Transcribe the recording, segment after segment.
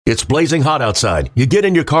It's blazing hot outside. You get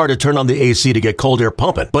in your car to turn on the AC to get cold air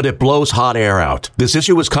pumping, but it blows hot air out. This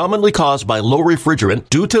issue is commonly caused by low refrigerant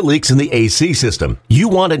due to leaks in the AC system. You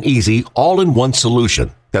want an easy, all-in-one solution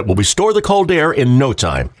that will restore the cold air in no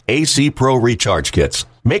time. AC Pro Recharge Kits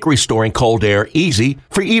make restoring cold air easy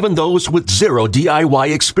for even those with zero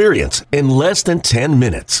DIY experience in less than 10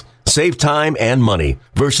 minutes. Save time and money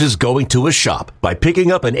versus going to a shop by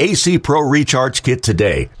picking up an AC Pro Recharge Kit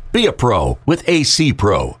today. Be a pro with AC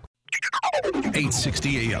Pro.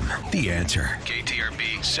 860 AM, The Answer.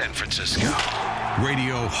 KTRB, San Francisco.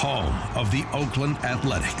 Radio home of the Oakland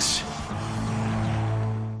Athletics.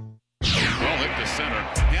 Well hit to center.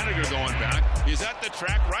 Haniger going back. He's at the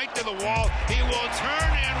track, right to the wall. He will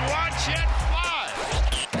turn and watch it fly.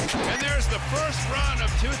 And there's the first run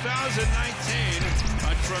of 2019.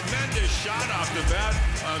 A tremendous shot off the bat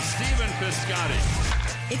of Stephen Piscotty.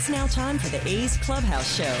 It's now time for the A's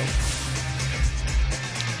Clubhouse Show.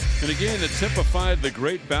 And again, that typified the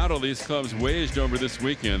great battle these clubs waged over this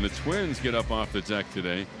weekend. The Twins get up off the deck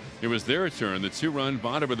today. It was their turn, the two-run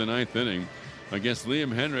bottom of the ninth inning against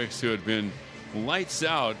Liam Hendriks, who had been lights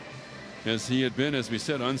out as he had been, as we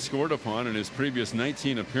said, unscored upon in his previous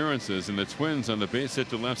 19 appearances. And the Twins, on the base hit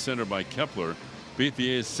to left center by Kepler, beat the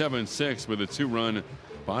A's 7-6 with a two-run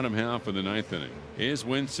bottom half of the ninth inning. A's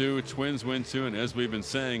win two, Twins win two, and as we've been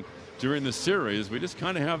saying during the series, we just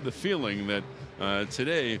kind of have the feeling that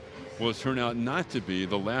today will turn out not to be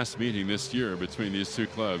the last meeting this year between these two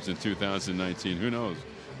clubs in 2019. Who knows?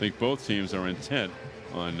 I think both teams are intent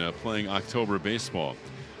on playing October baseball.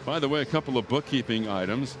 By the way, a couple of bookkeeping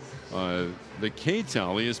items. The K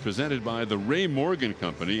tally is presented by the Ray Morgan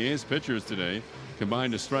Company. A's pitchers today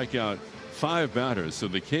combined to strike out 5 batters. So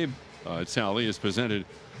the K tally is presented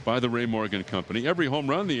by the Ray Morgan Company. Every home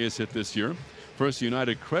run the A's hit this year, First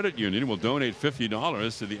United Credit Union will donate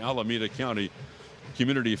 $50 to the Alameda County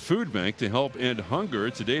Community Food Bank to help end hunger.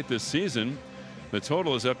 To date this season, the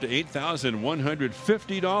total is up to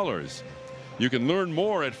 $8,150. You can learn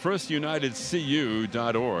more at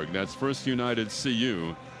firstunitedcu.org. That's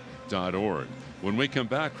firstunitedcu.org. When we come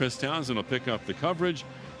back, Chris Townsend will pick up the coverage.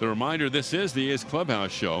 The reminder, this is the A's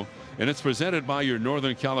Clubhouse Show, and it's presented by your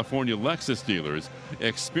Northern California Lexus dealers.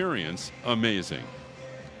 Experience amazing.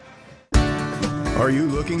 Are you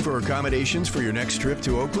looking for accommodations for your next trip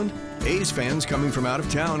to Oakland? A's fans coming from out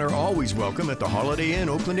of town are always welcome at the Holiday Inn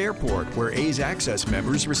Oakland Airport, where A's Access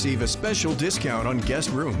members receive a special discount on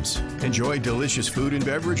guest rooms. Enjoy delicious food and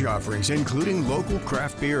beverage offerings, including local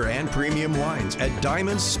craft beer and premium wines at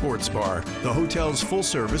Diamond's Sports Bar, the hotel's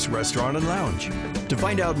full-service restaurant and lounge. To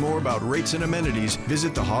find out more about rates and amenities,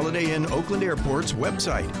 visit the Holiday Inn Oakland Airport's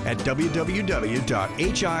website at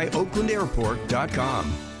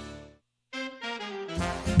www.hioaklandairport.com.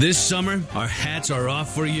 This summer, our hats are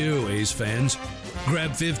off for you, A's fans.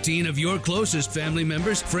 Grab 15 of your closest family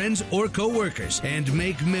members, friends, or co-workers and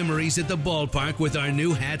make memories at the ballpark with our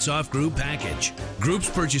new Hats Off Group package. Groups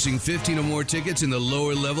purchasing 15 or more tickets in the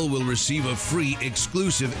lower level will receive a free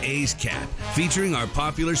exclusive A's cap featuring our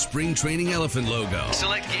popular spring training elephant logo.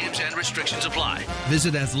 Select games and restrictions apply.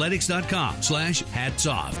 Visit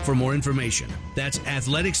athletics.com/hatsoff for more information. That's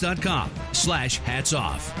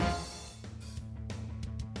athletics.com/hatsoff.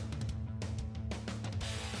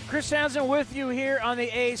 Chris Townsend with you here on the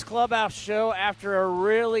A's Clubhouse Show after a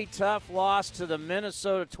really tough loss to the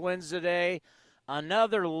Minnesota Twins today.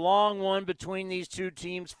 Another long one between these two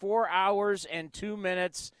teams, 4 hours and 2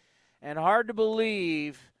 minutes. And hard to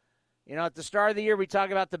believe, you know, at the start of the year we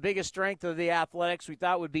talk about the biggest strength of the Athletics we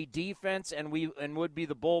thought would be defense and would be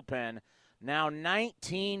the bullpen. Now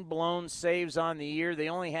 19 blown saves on the year. They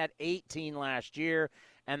only had 18 last year.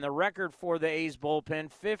 And the record for the A's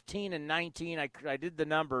bullpen, 15-19. I did the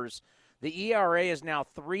numbers. The ERA is now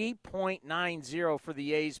 3.90 for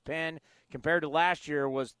the A's pen, compared to last year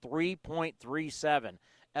was 3.37.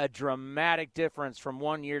 A dramatic difference from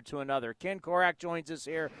one year to another. Ken Korak joins us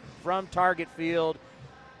here from Target Field.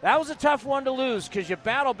 That was a tough one to lose because you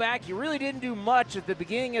battle back. You really didn't do much at the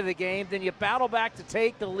beginning of the game. Then you battle back to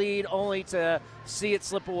take the lead only to see it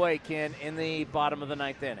slip away, Ken, in the bottom of the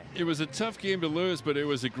ninth inning. It was a tough game to lose, but it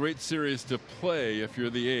was a great series to play if you're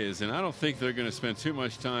the A's. And I don't think they're going to spend too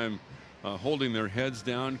much time holding their heads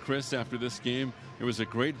down, Chris, after this game. It was a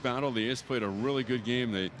great battle. The A's played a really good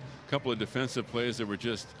game. A couple of defensive plays that were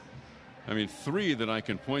just, three that I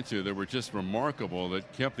can point to that were just remarkable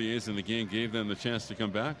that kept the A's in the game, gave them the chance to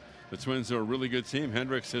come back. The Twins are a really good team.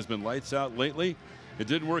 Hendriks has been lights out lately. It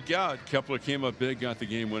didn't work out. Kepler came up big, got the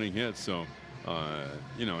game-winning hit. So,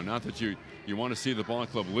 not that you want to see the ball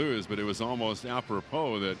club lose, but it was almost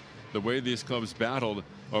apropos that the way these clubs battled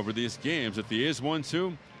over these games, that the A's won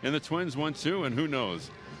 2 and the Twins won 2, and who knows?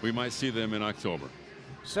 we might see them in October.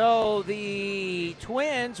 So the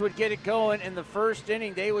Twins would get it going in the first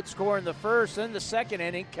inning. They would score in the first. Then the second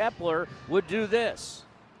inning, Kepler would do this.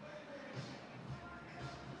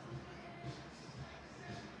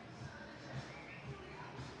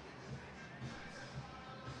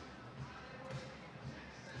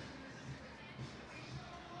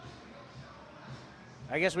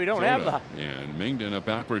 I guess we don't have the... And Mingden a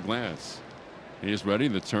backward glance. He's ready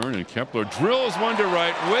to turn, and Kepler drills one to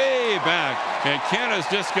right, way back, and Canna's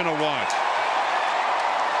just going to watch.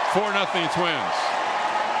 4-0 Twins.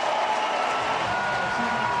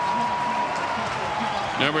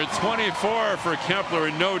 Number 24 for Kepler,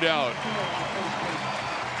 and no doubt.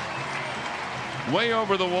 Way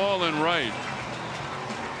over the wall and right.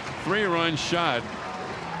 3-run shot.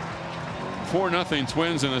 4-0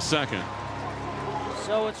 Twins in the second.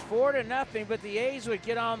 So it's 4-0, but the A's would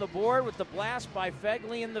get on the board with the blast by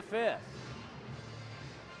Phegley in the fifth.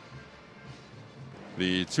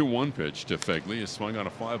 The 2-1 pitch to Phegley is swung on a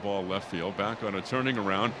fly ball left field, back on a turning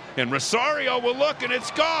around, and Rosario will look, and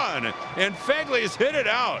it's gone. And Phegley's hit it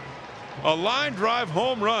out. A line drive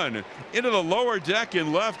home run into the lower deck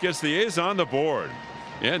in left gets the A's on the board.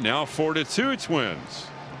 And now 4-2 Twins.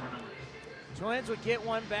 Twins would get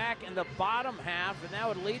one back in the bottom half, and that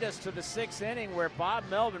would lead us to the sixth inning where Bob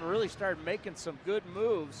Melvin really started making some good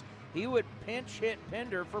moves. He would pinch hit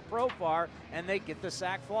Pinder for Profar, and they'd get the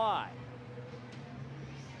sac fly.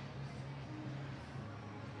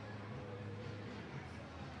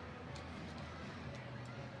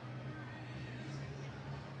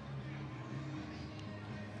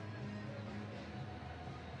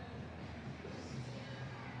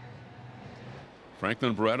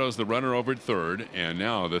 Franklin Barretto's the runner over at third, and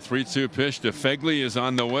now the 3-2 pitch to Phegley is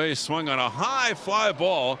on the way, swung on a high fly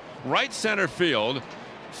ball, right center field,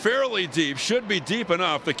 fairly deep, should be deep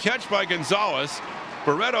enough. The catch by Gonzalez.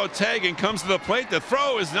 Barretto tagging, comes to the plate. The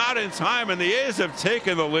throw is not in time, and the A's have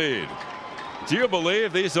taken the lead. Do you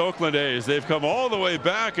believe these Oakland A's? They've come all the way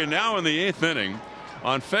back, and now in the eighth inning,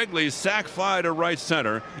 on Phegley's sac fly to right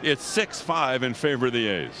center, it's 6-5 in favor of the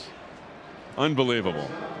A's. Unbelievable.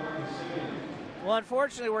 Well,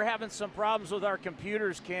 unfortunately, we're having some problems with our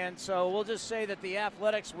computers, Ken, so we'll just say that the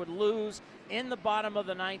Athletics would lose in the bottom of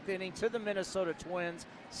the ninth inning to the Minnesota Twins,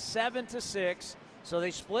 7-6. So they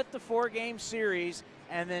split the four-game series,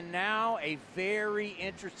 and then now a very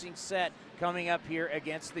interesting set coming up here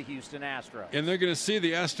against the Houston Astros. And they're going to see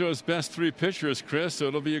the Astros' best three pitchers, Chris, so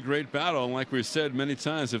it'll be a great battle. And like we've said many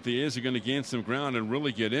times, if the A's are going to gain some ground and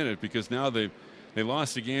really get in it, because now they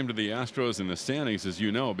lost the game to the Astros in the standings, as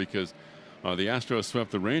you know, because the Astros swept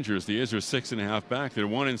the Rangers. The A's are 6.5 back. They're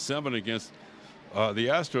 1-7 against the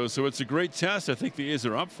Astros, so it's a great test. I think the A's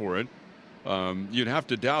are up for it. You'd have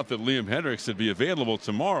to doubt that Liam Hendriks would be available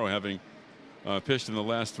tomorrow, having pitched in the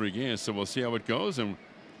last three games. So we'll see how it goes, and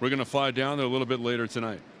we're going to fly down there a little bit later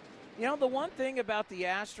tonight. You know, the one thing about the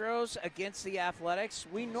Astros against the Athletics,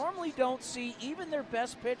 we normally don't see even their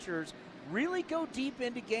best pitchers really go deep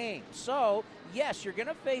into games. So, yes, you're going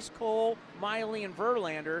to face Cole, Miley, and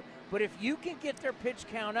Verlander, but if you can get their pitch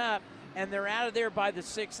count up and they're out of there by the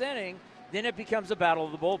sixth inning, then it becomes a battle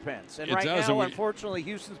of the bullpens. And right now, unfortunately,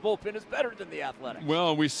 Houston's bullpen is better than the Athletics.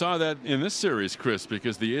 Well, we saw that in this series, Chris,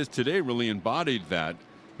 because the A's today really embodied that,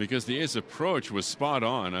 because the A's approach was spot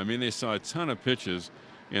on. I mean, they saw a ton of pitches,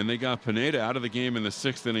 and they got Pineda out of the game in the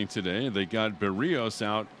sixth inning today. They got Berríos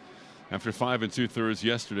out after 5 2/3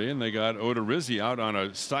 yesterday, and they got Odorizzi out on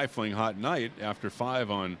a stifling hot night after 5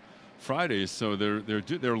 on Friday. So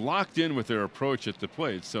they're locked in with their approach at the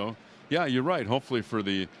plate. So yeah, you're right. Hopefully from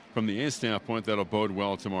the A's standpoint, that'll bode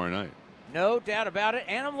well tomorrow night. No doubt about it.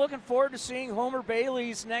 And I'm looking forward to seeing Homer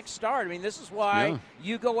Bailey's next start. I mean, this is why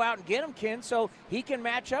you go out and get him, Ken, so he can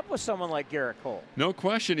match up with someone like Garrett Cole. No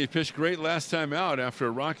question. He pitched great last time out after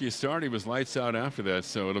a rocky start. He was lights out after that,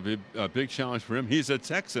 so it'll be a big challenge for him. He's a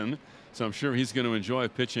Texan, so I'm sure he's going to enjoy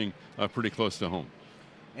pitching pretty close to home.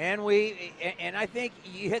 And I think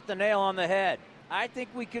you hit the nail on the head. I think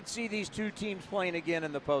we could see these two teams playing again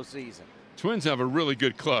in the postseason. Twins have a really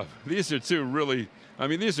good club. These are two really, I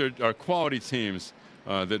mean, these are quality teams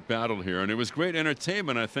that battled here. And it was great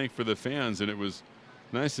entertainment, I think, for the fans. And it was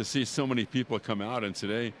nice to see so many people come out. And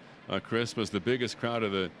today, Chris, was the biggest crowd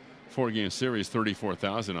of the four-game series,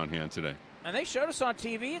 34,000 on hand today. And they showed us on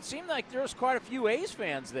TV. It seemed like there was quite a few A's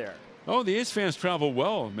fans there. Oh, the A's fans travel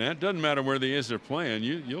well, man. Doesn't matter where the A's are playing.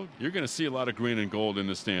 You're going to see a lot of green and gold in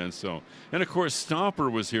the stands. So, and of course,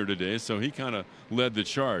 Stomper was here today, so he kind of led the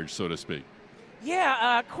charge, so to speak.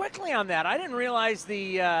 Yeah, quickly on that, I didn't realize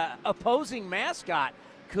the opposing mascot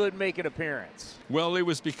could make an appearance. Well, it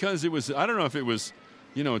was because it was, I don't know if it was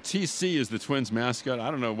you know, TC is the Twins mascot.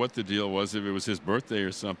 I don't know what the deal was, if it was his birthday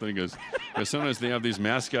or something, because sometimes they have these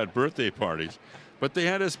mascot birthday parties. But they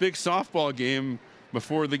had this big softball game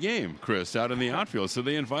before the game, Chris, out in the outfield. So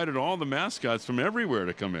they invited all the mascots from everywhere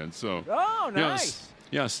to come in. So, oh, nice.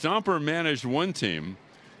 Yeah, Stomper managed one team,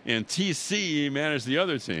 and TC managed the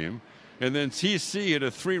other team. And then TC hit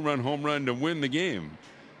a 3-run home run to win the game,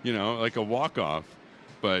 you know, like a walk-off.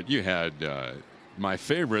 But you had my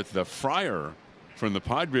favorite, the Friar from the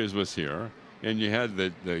Padres was here, and you had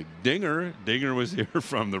the Dinger. Dinger was here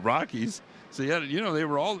from the Rockies. So you had, you know, they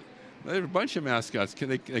were a bunch of mascots.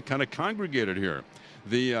 They kind of congregated here.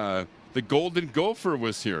 The Golden Gopher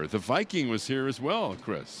was here. The Viking was here as well,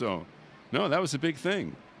 Chris. So, no, that was a big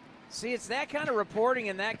thing. See, it's that kind of reporting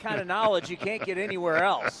and that kind of knowledge you can't get anywhere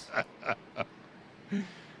else.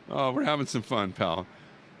 Oh, we're having some fun, pal.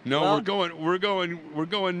 No, well, we're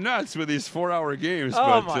going nuts with these 4-hour games.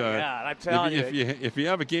 Oh, but, my God, I'm telling you. If you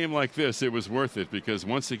have a game like this, it was worth it, because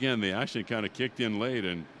once again the action kind of kicked in late,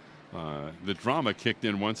 and the drama kicked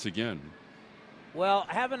in once again. Well,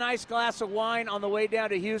 have a nice glass of wine on the way down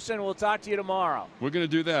to Houston. We'll talk to you tomorrow. We're going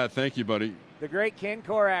to do that. Thank you, buddy. The great Ken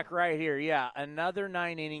Korak right here. Yeah, another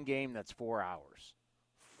 9-inning game that's 4 hours.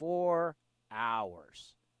 4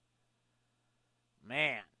 hours.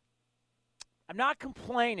 Man. I'm not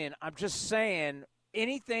complaining. I'm just saying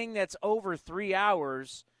anything that's over 3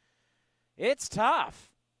 hours, it's tough.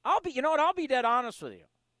 I'll be dead honest with you.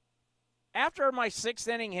 After my 6th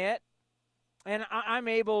inning hit, and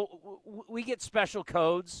we get special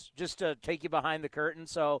codes just to take you behind the curtain,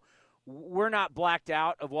 so we're not blacked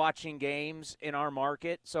out of watching games in our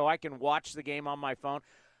market, so I can watch the game on my phone.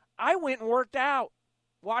 I went and worked out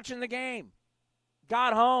watching the game.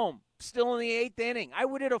 Got home, still in the 8th inning. I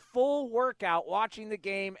did a full workout watching the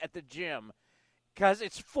game at the gym because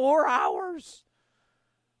it's 4 hours.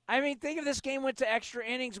 I mean, think if this game went to extra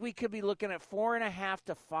innings, we could be looking at 4.5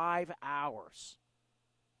 to 5 hours.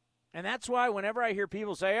 And that's why whenever I hear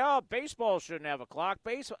people say, oh, baseball shouldn't have a clock,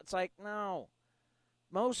 baseball, it's like, no.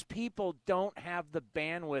 Most people don't have the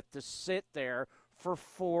bandwidth to sit there for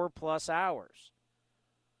 4+ hours.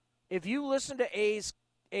 If you listen to A's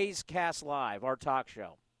Cast Live, our talk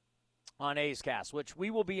show on A's Cast, which we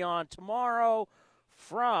will be on tomorrow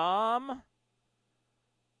from,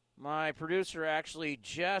 my producer actually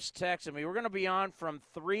just texted me, we're going to be on from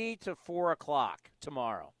 3 to 4 o'clock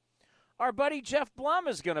tomorrow. Our buddy Jeff Blum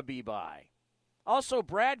is going to be by. Also,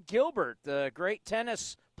 Brad Gilbert, the great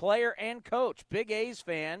tennis player and coach, big A's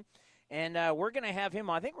fan. And we're going to have him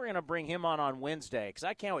on. I think we're going to bring him on Wednesday because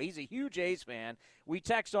I can't wait. He's a huge A's fan. We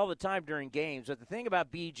text all the time during games. But the thing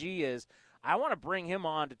about BG is I want to bring him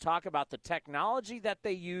on to talk about the technology that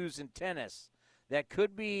they use in tennis that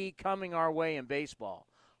could be coming our way in baseball.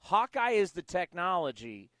 Hawkeye is the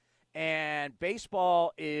technology, and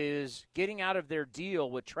baseball is getting out of their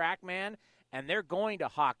deal with TrackMan, and they're going to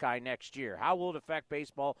Hawkeye next year. How will it affect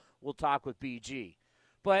baseball? We'll talk with BG.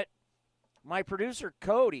 But my producer,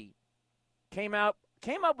 Cody, came up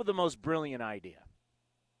with the most brilliant idea.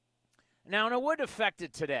 Now, and it would affect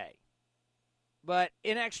it today, but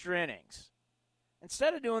in extra innings,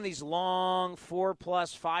 instead of doing these long 4+,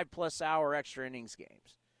 5+ hour extra innings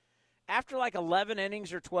games, after like 11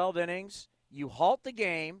 innings or 12 innings, you halt the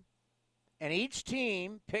game, and each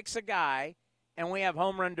team picks a guy, and we have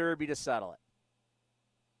home run derby to settle it.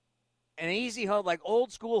 An easy home, like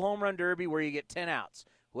old school home run derby where you get 10 outs.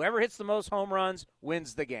 Whoever hits the most home runs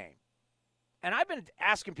wins the game. And I've been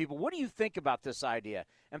asking people, what do you think about this idea?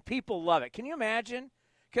 And people love it. Can you imagine?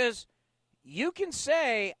 Because you can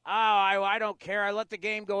say, oh, I don't care. I let the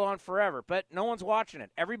game go on forever. But no one's watching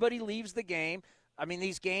it. Everybody leaves the game. I mean,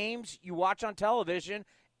 these games you watch on television,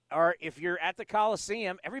 or if you're at the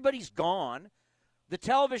Coliseum, everybody's gone. The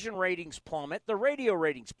television ratings plummet. The radio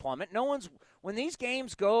ratings plummet. When these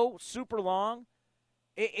games go super long,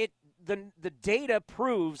 the data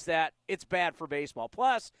proves that it's bad for baseball.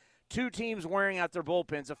 Plus, 2 teams wearing out their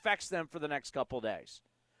bullpens affects them for the next couple of days.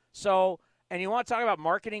 So, and you want to talk about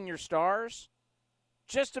marketing your stars?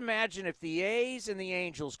 Just imagine if the A's and the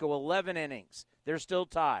Angels go 11 innings. They're still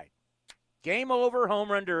tied. Game over,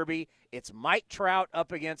 home run derby. It's Mike Trout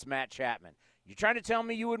up against Matt Chapman. You trying to tell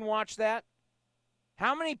me you wouldn't watch that?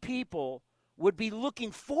 How many people would be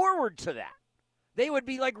looking forward to that? They would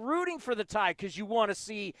be like rooting for the tie because you want to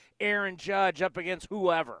see Aaron Judge up against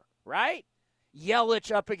whoever, right?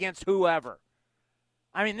 Yelich up against whoever.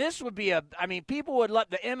 I mean, this would be people would let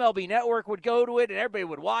the MLB Network would go to it and everybody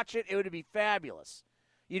would watch it. It would be fabulous.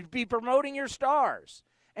 You'd be promoting your stars,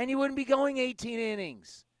 and you wouldn't be going 18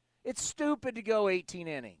 innings. It's stupid to go 18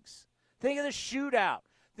 innings. Think of the shootout.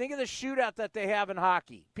 Think of the shootout that they have in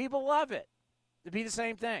hockey. People love it. It'd be the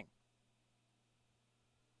same thing.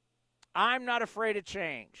 I'm not afraid of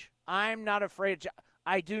change. I'm not afraid of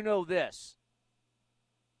I do know this,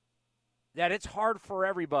 that it's hard for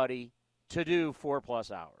everybody to do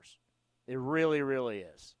 4+ hours. It really, really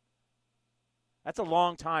is. That's a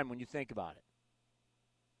long time when you think about it.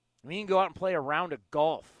 I mean, you can go out and play a round of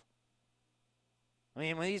golf. I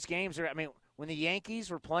mean, when these games are, when the Yankees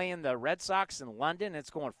were playing the Red Sox in London, it's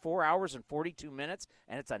going 4 hours and 42 minutes,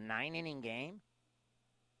 and it's a 9-inning game.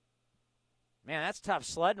 Man, that's tough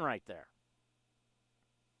sledding right there.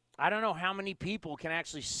 I don't know how many people can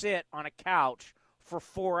actually sit on a couch for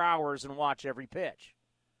 4 hours and watch every pitch.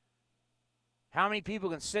 How many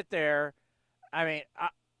people can sit there? I mean,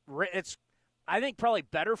 it's, I think, probably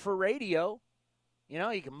better for radio. You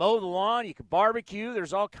know, you can mow the lawn, you can barbecue.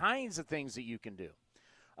 There's all kinds of things that you can do.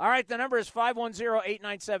 All right, the number is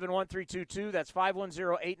 510-897-1322. That's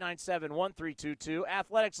 510-897-1322.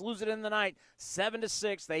 Athletics lose it in the night,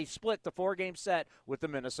 7-6. They split the 4-game set with the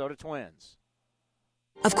Minnesota Twins.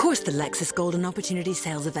 Of course, the Lexus Golden Opportunity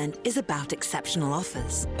Sales Event is about exceptional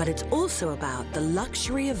offers, but it's also about the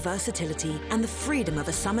luxury of versatility and the freedom of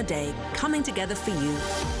a summer day coming together for you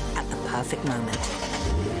at the perfect moment.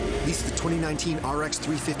 Lease the 2019 RX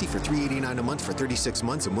 350 for $389 a month for 36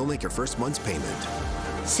 months, and we'll make your first month's payment.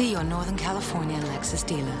 See your Northern California Lexus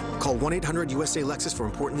dealer. Call 1-800-USA-LEXUS for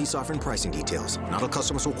important lease offer and pricing details. Not all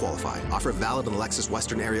customers will qualify. Offer valid in the Lexus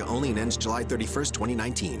Western area only and ends July 31st,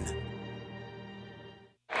 2019.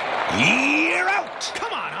 You're out!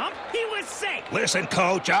 Come on, he was safe! Listen,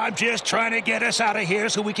 Coach, I'm just trying to get us out of here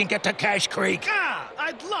so we can get to Cache Creek.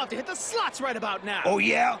 I'd love to hit the slots right about now. Oh,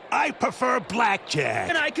 yeah? I prefer blackjack.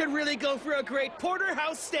 And I could really go for a great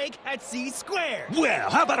porterhouse steak at C Square. Well,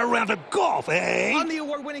 how about a round of golf, eh? On the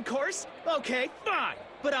award-winning course? Okay, fine.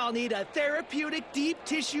 But I'll need a therapeutic deep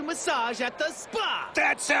tissue massage at the spa.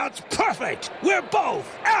 That sounds perfect. We're both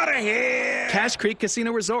out of here. Cache Creek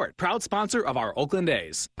Casino Resort, proud sponsor of our Oakland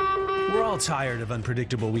A's. We're all tired of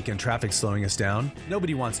unpredictable weekend traffic slowing us down.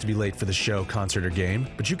 Nobody wants to be late for the show, concert, or game,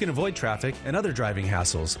 but you can avoid traffic and other driving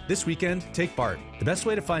hassles. This weekend, take BART. The best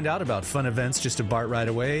way to find out about fun events just a BART ride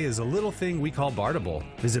away is a little thing we call BARTable.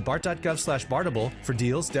 Visit BART.gov/BARTable for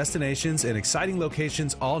deals, destinations, and exciting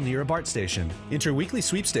locations all near a BART station. Enter weekly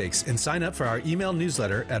sweepstakes and sign up for our email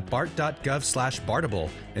newsletter at BART.gov/BARTable.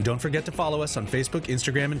 And don't forget to follow us on Facebook,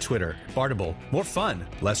 Instagram, and Twitter. BARTable. More fun,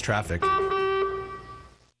 less traffic.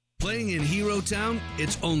 Playing in Hero Town,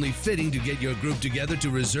 it's only fitting to get your group together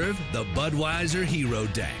to reserve the Budweiser Hero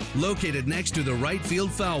Deck. Located next to the right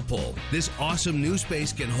field foul pole, this awesome new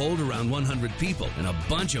space can hold around 100 people and a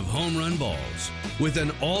bunch of home run balls. With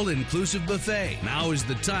an all-inclusive buffet, now is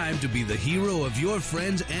the time to be the hero of your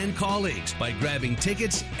friends and colleagues by grabbing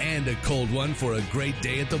tickets and a cold one for a great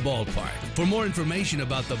day at the ballpark. For more information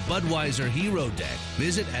about the Budweiser Hero Deck,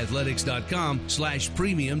 visit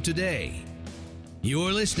athletics.com/premium today.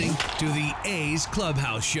 You're listening to the A's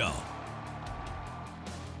Clubhouse Show.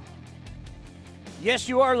 Yes,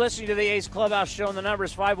 you are listening to the A's Clubhouse Show, and the number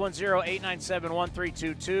is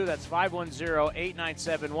 510-897-1322. That's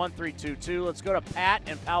 510-897-1322. Let's go to Pat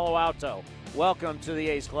in Palo Alto. Welcome to the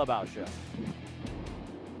A's Clubhouse Show.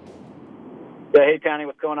 Yeah, hey, Tony,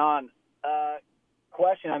 what's going on?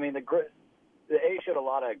 Question, I mean, the A's showed a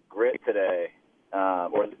lot of grit today,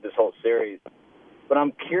 or this whole series, but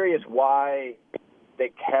I'm curious why they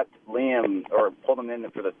kept Liam or pulled him in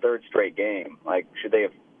for the third straight game. Like, should they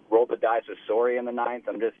have rolled the dice with Soria in the ninth?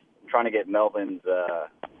 I'm just trying to get Melvin's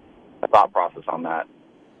thought process on that.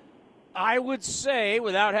 I would say,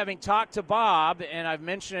 without having talked to Bob, and I've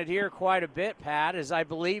mentioned it here quite a bit, Pat, is I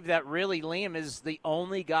believe that really Liam is the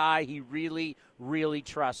only guy he really, really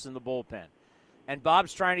trusts in the bullpen. And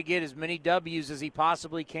Bob's trying to get as many W's as he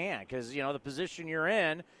possibly can because, you know, the position you're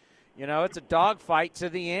in, you know, it's a dogfight to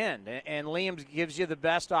the end, and Liam gives you the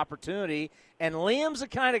best opportunity. And Liam's the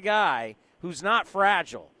kind of guy who's not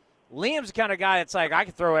fragile. Liam's the kind of guy that's like, I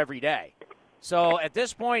can throw every day. So at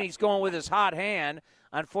this point, he's going with his hot hand.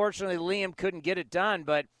 Unfortunately, Liam couldn't get it done,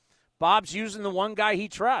 but Bob's using the one guy he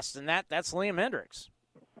trusts, and that's Liam Hendriks.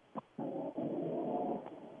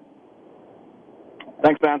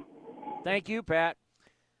 Thanks, man. Thank you, Pat.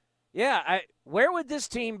 Yeah, where would this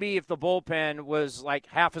team be if the bullpen was like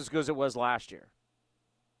half as good as it was last year?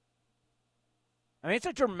 I mean, it's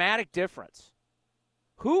a dramatic difference.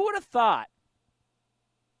 Who would have thought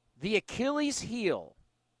the Achilles heel,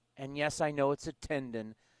 and yes, I know it's a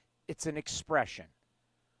tendon, it's an expression.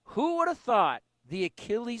 Who would have thought the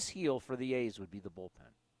Achilles heel for the A's would be the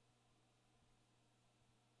bullpen?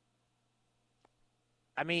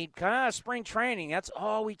 I mean, kind of spring training, that's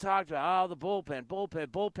all we talked about. Oh, the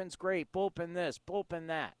bullpen's great, bullpen this, bullpen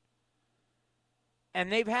that.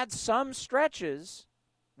 And they've had some stretches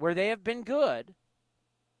where they have been good.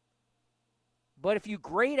 But if you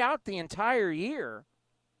grade out the entire year,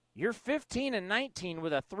 you're 15-19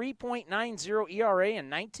 with a 3.90 ERA and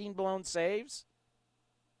 19 blown saves.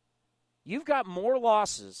 You've got more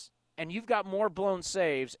losses and you've got more blown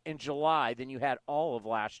saves in July than you had all of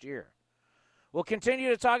last year. We'll continue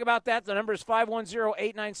to talk about that. The number is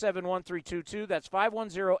 510-897-1322. That's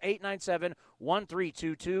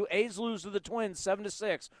 510-897-1322. A's lose to the Twins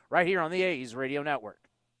 7-6 right here on the A's Radio Network.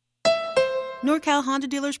 NorCal Honda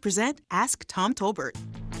dealers present Ask Tom Tolbert.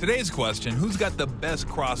 Today's question, who's got the best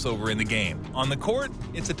crossover in the game? On the court,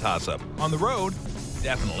 it's a toss-up. On the road,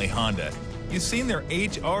 definitely Honda. You've seen their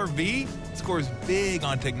HR-V? It scores big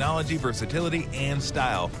on technology, versatility, and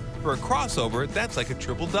style. For a crossover, that's like a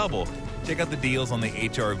triple-double. Check out the deals on the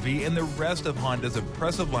HR-V and the rest of Honda's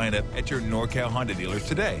impressive lineup at your NorCal Honda dealers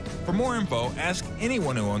today. For more info, ask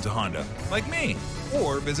anyone who owns a Honda, like me,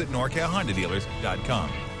 or visit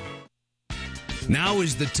NorCalHondaDealers.com. Now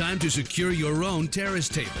is the time to secure your own terrace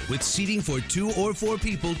table with seating for 2 or 4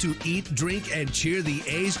 people to eat, drink, and cheer the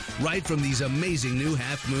A's right from these amazing new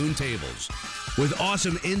Half Moon tables. With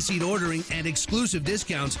awesome in-seat ordering and exclusive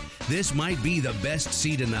discounts, this might be the best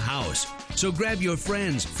seat in the house. So grab your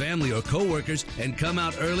friends, family, or coworkers and come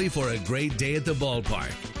out early for a great day at the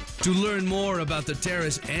ballpark. To learn more about the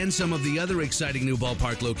terrace and some of the other exciting new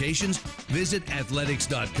ballpark locations, visit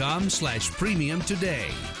athletics.com/premium today.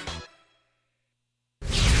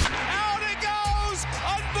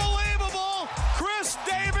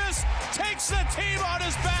 The team on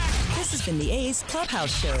his back. This has been the A's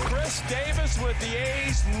Clubhouse Show. Chris Davis with the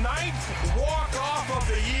A's 9th walk-off of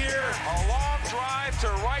the year. A long drive to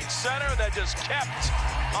right center that just kept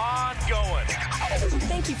on going.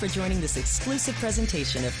 Thank you for joining this exclusive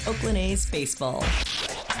presentation of Oakland A's baseball.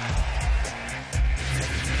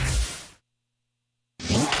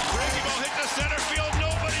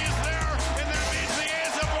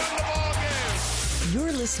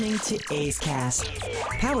 You're listening to A's Cast,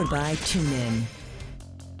 powered by TuneIn.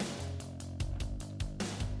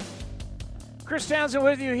 Chris Townsend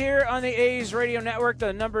with you here on the A's Radio Network.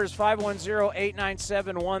 The number is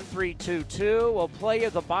 510-897-1322. We'll play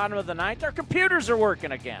at the bottom of the ninth. Our computers are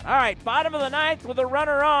working again. All right, bottom of the ninth with a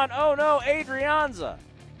runner on. Oh, no, Adrianza.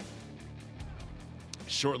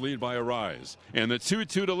 Short lead by Arise. And the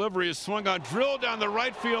 2-2 delivery is swung on, drilled down the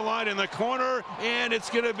right field line in the corner, and it's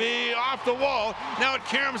going to be off the wall. Now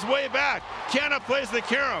Karem's way back. Canna plays the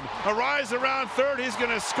Karem. Arise around third. He's going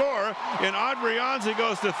to score. And Adrianza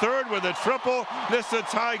goes to third with a triple. This is a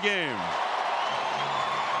tie game.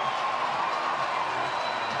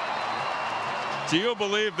 Do you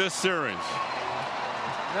believe this series?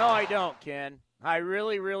 No, I don't, Ken. I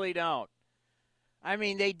really, really don't. I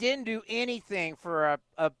mean, they didn't do anything for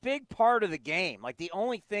a big part of the game. Like, the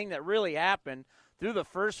only thing that really happened through the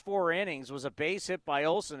first 4 innings was a base hit by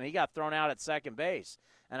Olsen, and he got thrown out at second base,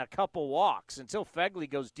 and a couple walks. Until Fegley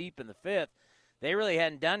goes deep in the 5th, they really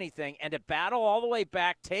hadn't done anything. And to battle all the way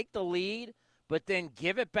back, take the lead, but then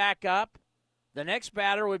give it back up, the next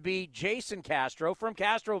batter would be Jason Castro from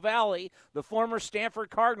Castro Valley, the former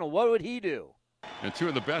Stanford Cardinal. What would he do? And 2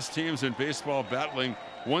 of the best teams in baseball battling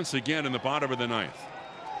once again in the bottom of the ninth.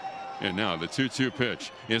 And now the 2-2 pitch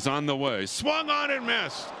is on the way. Swung on and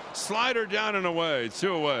missed. Slider down and away.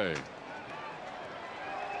 2 away.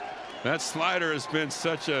 That slider has been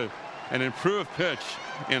such an improved pitch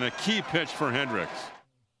and a key pitch for Hendricks.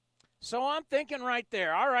 So I'm thinking right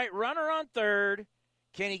there, all right, runner on third.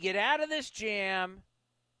 Can he get out of this jam?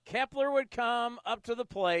 Kepler would come up to the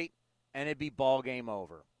plate, and it'd be ball game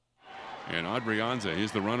over. And Adrianza,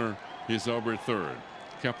 he's the runner. He's over at third.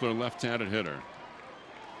 Kepler, left-handed hitter.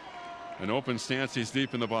 An open stance, he's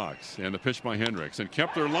deep in the box. And the pitch by Hendricks. And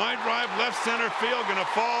Kepler, line drive, left center field, going to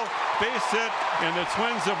fall, base hit, and the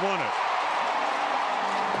Twins have won it.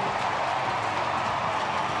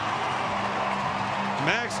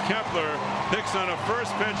 Max Kepler picks on a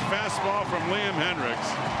first pitch fastball from Liam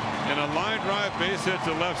Hendricks. And a line drive base hit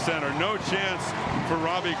to left center. No chance for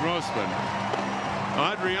Robbie Grossman.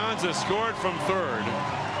 Adrianza scored from third.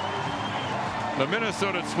 The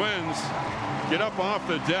Minnesota Twins get up off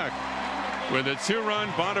the deck with a 2-run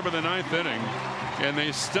bottom of the ninth inning, and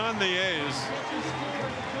they stun the A's.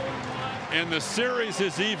 And the series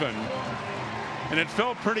is even, and it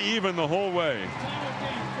felt pretty even the whole way.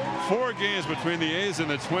 4 games between the A's and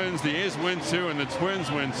the Twins. The A's win 2 and the Twins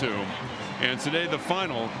win 2. And today the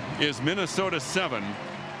final is Minnesota 7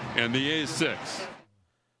 and the A's 6.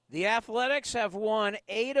 The Athletics have won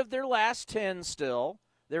 8 of their last 10 still.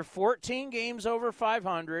 They're 14 games over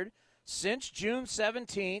 500. Since June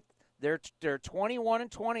 17th, They're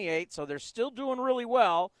 21-28, so they're still doing really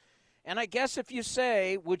well. And I guess if you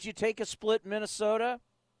say, would you take a split Minnesota?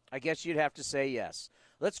 I guess you'd have to say yes.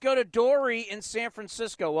 Let's go to Dory in San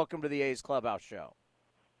Francisco. Welcome to the A's Clubhouse Show.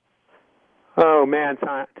 Oh, man,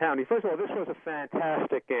 Townie. First of all, this was a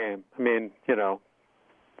fantastic game. I mean, you know,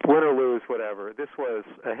 win or lose, whatever. This was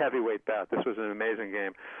a heavyweight bout. This was an amazing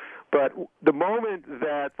game. But the moment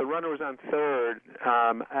that the runner was on third,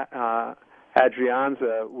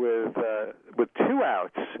 Adrianza with 2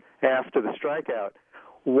 outs after the strikeout,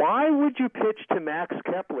 why would you pitch to Max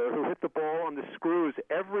Kepler, who hit the ball on the screws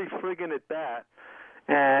every friggin' at bat,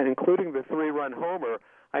 and including the 3-run homer?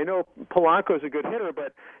 I know Polanco's a good hitter,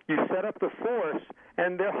 but you set up the force,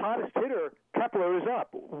 and their hottest hitter, Kepler, is up.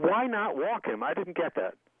 Why not walk him? I didn't get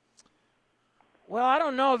that. Well, I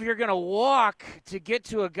don't know if you're going to walk to get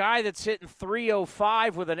to a guy that's hitting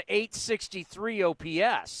 .305 with an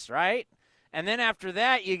 .863 OPS, right? And then after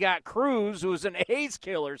that, you got Cruz, who's an A's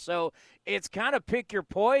killer. So it's kind of pick your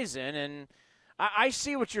poison. And I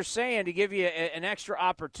see what you're saying to give you an extra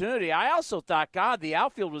opportunity. I also thought, God, the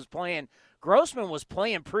outfield was playing – Grossman was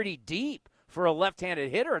playing pretty deep for a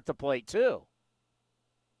left-handed hitter at the plate, too.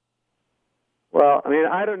 Well, I mean,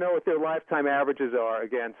 I don't know what their lifetime averages are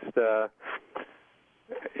against,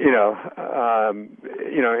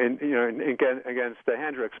 against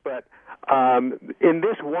Hendricks, but in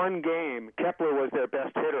this one game, Kepler was their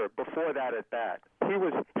best hitter before that at bat. He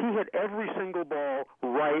hit every single ball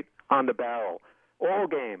right on the barrel all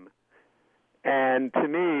game, and to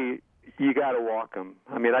me, you got to walk him.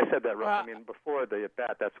 I mean, I said that right. I mean, before the at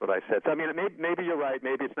bat, that's what I said. So I mean, maybe you're right.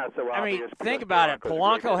 Maybe it's not so obvious. I mean, think about it.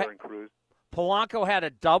 Polanco had a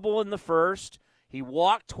double in the first. He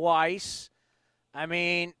walked twice. I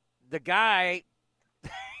mean, the guy,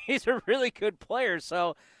 he's a really good player.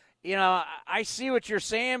 So, you know, I see what you're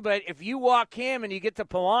saying, but if you walk him and you get to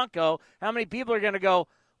Polanco, how many people are going to go,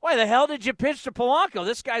 why the hell did you pitch to Polanco?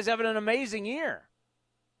 This guy's having an amazing year.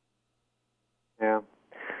 Yeah.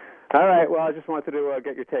 All right, well, I just wanted to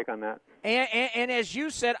get your take on that. And as you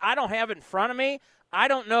said, I don't have it in front of me. I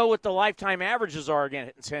don't know what the lifetime averages are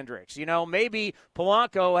against Hendricks. You know, maybe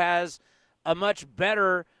Polanco has a much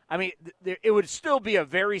better – I mean, it would still be a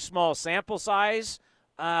very small sample size,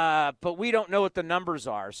 but we don't know what the numbers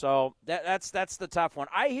are. So that's the tough one.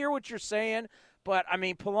 I hear what you're saying, but, I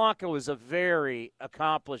mean, Polanco is a very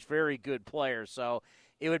accomplished, very good player. So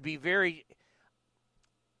it would be very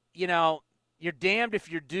 – you know – you're damned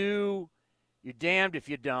if you do, you're damned if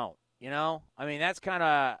you don't, you know? I mean, that's kind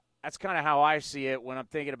of how I see it when I'm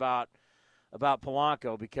thinking about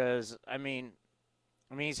Polanco because, I mean,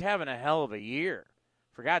 he's having a hell of a year.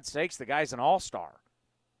 For God's sakes, the guy's an all-star.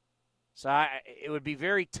 So it would be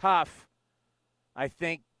very tough, I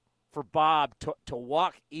think, for Bob to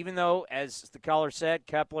walk, even though, as the caller said,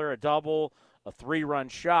 Kepler, a double, a 3-run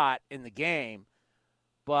shot in the game,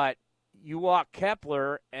 but you walk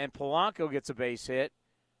Kepler and Polanco gets a base hit,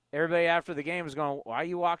 everybody after the game is going, why are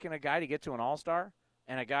you walking a guy to get to an all-star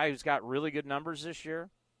and a guy who's got really good numbers this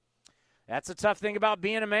year? That's a tough thing about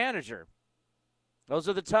being a manager. Those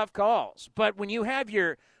are the tough calls. But when you have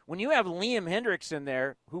Liam Hendricks in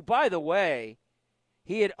there, who, by the way,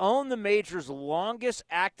 he had owned the major's longest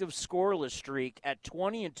active scoreless streak at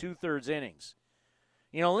 20 2/3 innings.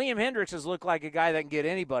 You know, Liam Hendricks has looked like a guy that can get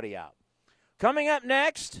anybody out. Coming up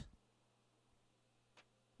next,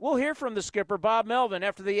 we'll hear from the skipper, Bob Melvin,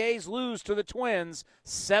 after the A's lose to the Twins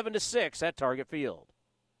 7-6 at Target Field.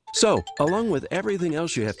 So, along with everything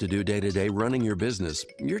else you have to do day to day running your business,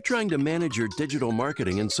 you're trying to manage your digital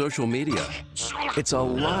marketing and social media. It's a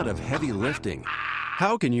lot of heavy lifting.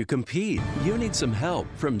 How can you compete? You need some help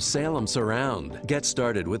from Salem Surround. Get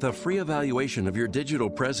started with a free evaluation of your digital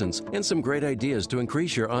presence and some great ideas to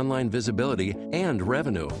increase your online visibility and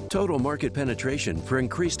revenue. Total market penetration for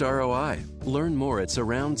increased ROI. Learn more at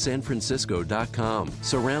surroundsanfrancisco.com.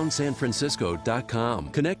 Surroundsanfrancisco.com.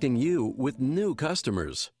 Connecting you with new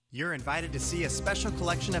customers. You're invited to see a special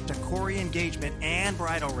collection of Tacori engagement and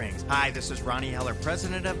bridal rings. Hi, this is Ronnie Heller,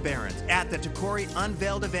 president of Barron's, at the Tacori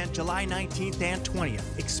Unveiled event July 19th and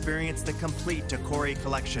 20th. Experience the complete Tacori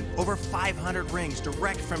collection. Over 500 rings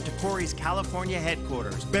direct from Tacori's California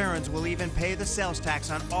headquarters. Barron's will even pay the sales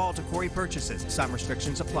tax on all Tacori purchases. Some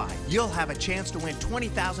restrictions apply. You'll have a chance to win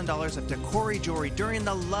 $20,000 of Tacori jewelry during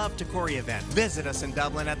the Love Tacori event. Visit us in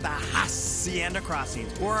Dublin at the Hacienda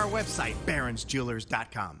Crossings or our website,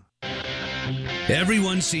 barronsjewelers.com.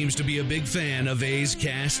 Everyone seems to be a big fan of A's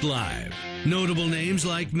Cast Live. Notable names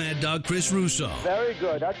like Mad Dog Chris Russo, Very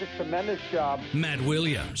good. That's a tremendous job. Matt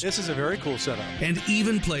Williams, This is a very cool setup. and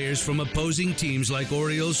even players from opposing teams like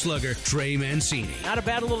Orioles slugger Trey Mancini. Not a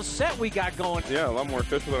bad little set we got going. Yeah, a lot more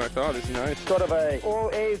official than I thought. This is nice. Sort of a all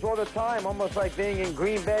A's all the time, almost like being in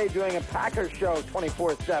Green Bay doing a Packers show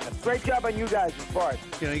 24/7. Great job on you guys' part.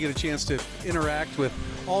 You know, you get a chance to interact with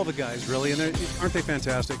all the guys, really, and aren't they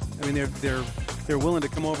fantastic? I mean, they're willing to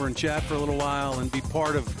come over and chat for a little while and be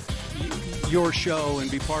part of your show and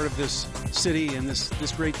be part of this city and this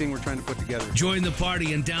great thing we're trying to put together. Join the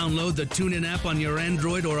party and download the TuneIn app on your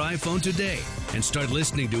Android or iPhone today and start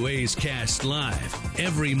listening to A's Cast live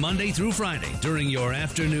every Monday through Friday during your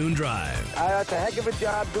afternoon drive. That's a heck of a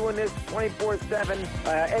job doing this 24/7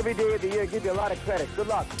 every day of the year. Give you a lot of credit. Good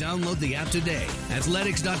luck. Download the app today.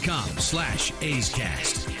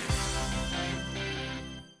 Athletics.com/A'sCast.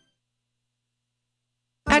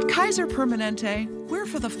 At Kaiser Permanente, we're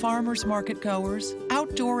for the farmers market goers,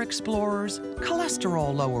 outdoor explorers,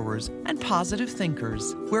 cholesterol lowerers, and positive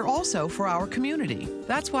thinkers. We're also for our community.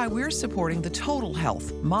 That's why we're supporting the total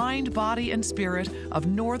health, mind, body, and spirit of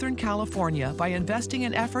Northern California by investing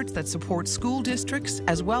in efforts that support school districts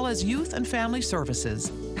as well as youth and family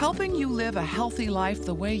services, helping you live a healthy life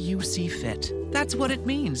the way you see fit. That's what it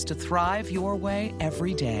means to thrive your way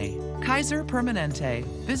every day. Kaiser Permanente.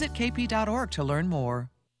 Visit kp.org to learn more.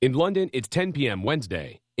 In London, it's 10 p.m.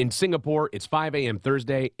 Wednesday. In Singapore, it's 5 a.m.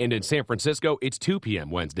 Thursday. And in San Francisco, it's 2 p.m.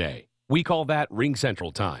 Wednesday. We call that Ring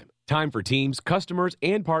Central Time. Time for teams, customers,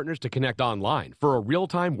 and partners to connect online for a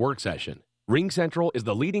real-time work session. Ring Central is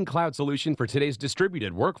the leading cloud solution for today's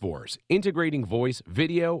distributed workforce, integrating voice,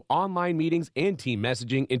 video, online meetings, and team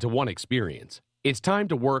messaging into one experience. It's time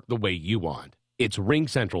to work the way you want. It's Ring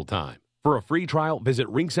Central Time. For a free trial, visit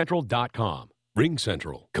ringcentral.com. Ring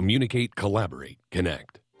Central. Communicate, collaborate,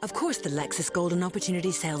 connect. Of course, the Lexus Golden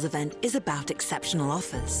Opportunity Sales Event is about exceptional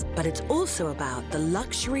offers, but it's also about the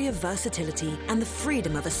luxury of versatility and the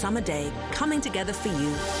freedom of a summer day coming together for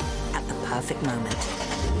you at the perfect moment.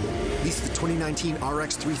 Lease the 2019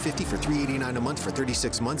 RX 350 for $389 a month for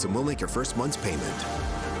 36 months and we'll make your first month's payment.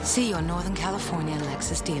 See your Northern California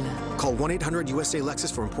Lexus dealer. Call 1-800-USA-LEXUS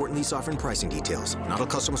for important lease offer and pricing details. Not all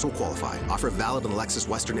customers will qualify. Offer valid in the Lexus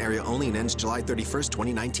Western area only and ends July 31st,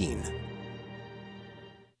 2019.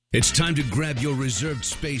 It's time to grab your reserved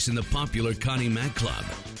space in the popular Connie Mack Club.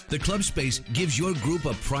 The club space gives your group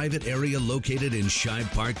a private area located in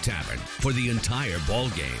Shibe Park Tavern for the entire ball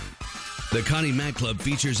game. The Connie Mack Club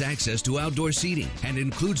features access to outdoor seating and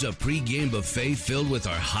includes a pre-game buffet filled with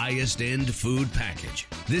our highest-end food package.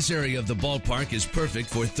 This area of the ballpark is perfect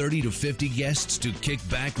for 30 to 50 guests to kick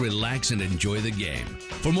back, relax, and enjoy the game.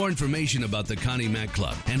 For more information about the Connie Mack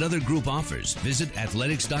Club and other group offers, visit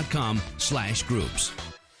athletics.com/groups.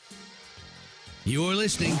 You're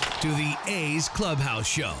listening to the A's Clubhouse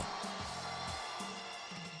Show.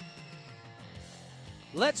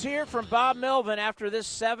 Let's hear from Bob Melvin after this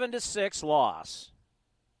 7-6 loss.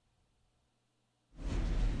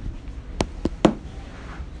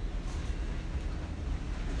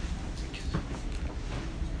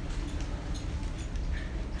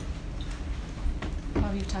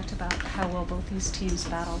 Bob, you talked about how well both these teams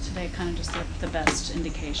battled today, kind of just the best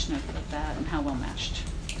indication of that and how well matched.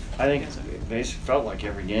 I think it basically felt like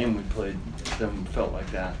every game we played them felt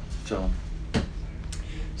like that. So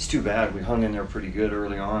it's too bad. We hung in there pretty good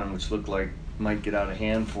early on, which looked like might get out of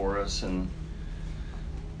hand for us. And,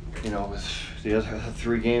 you know, with the other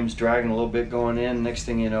 3 games dragging a little bit going in, next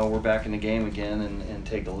thing you know, we're back in the game again and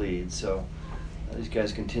take the lead. So these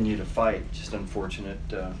guys continue to fight. Just unfortunate,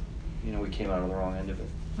 you know, we came out on the wrong end of it.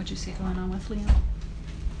 What'd you see going on with Liam?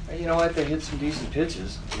 You know what? They hit some decent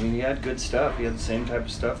pitches. I mean, he had good stuff. He had the same type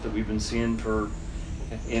of stuff that we've been seeing for,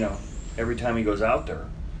 you know, every time he goes out there.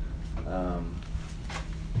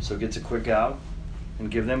 So gets a quick out,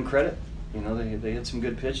 and give them credit. You know, they hit some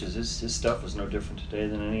good pitches. His stuff was no different today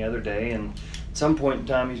than any other day. And at some point in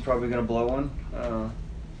time, he's probably going to blow one.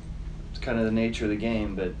 It's kind of the nature of the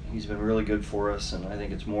game, but he's been really good for us, and I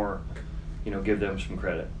think it's more, you know, give them some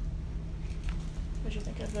credit. What did you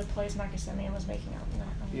think of the plays Marcus Semien was making out in that?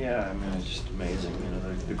 Yeah, I mean, it's just amazing. You know,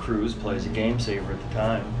 the Cruz plays a game saver at the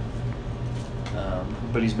time,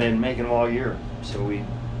 but he's been making them all year, so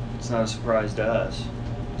it's not a surprise to us.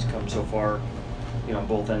 He's come so far, you know, on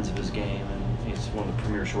both ends of his game, and he's one of the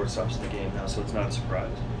premier shortstops in the game now, so it's not a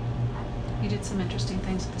surprise. You did some interesting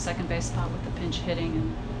things at the second base spot with the pinch hitting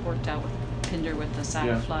and worked out with Pinder with the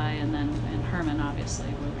sac fly, and Herman, obviously.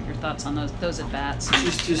 What were your thoughts on those at bats?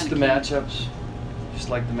 Just the matchups. Just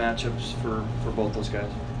like the matchups for both those guys.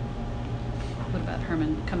 What about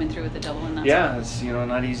Herman coming through with a double in that Yeah, spot? it's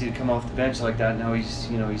not easy to come off the bench like that. Now he's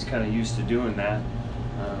kind of used to doing that.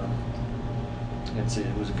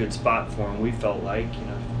 It was a good spot for him. We felt like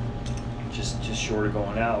just short of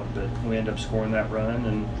going out, but we ended up scoring that run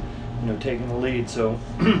and taking the lead. So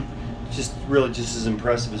just as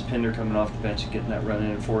impressive as Pinder coming off the bench and getting that run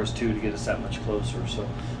in for us too to get us that much closer. So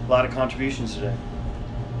a lot of contributions today.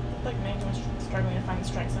 Like Megan was struggling to find the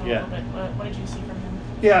strike zone a little bit. What did you see from him?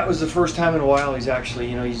 Yeah, it was the first time in a while he's actually,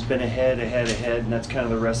 he's been ahead, and that's kind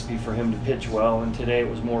of the recipe for him to pitch well. And today it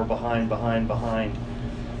was more behind.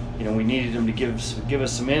 We needed him to give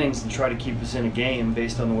us some innings and try to keep us in a game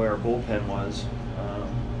based on the way our bullpen was,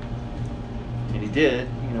 and he did.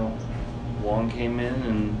 Wong came in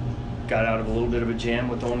and got out of a little bit of a jam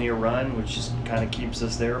with only a run, which just kind of keeps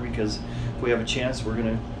us there because if we have a chance, we're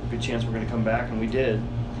gonna come back, and we did.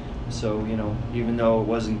 So even though it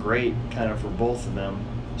wasn't great, kind of for both of them,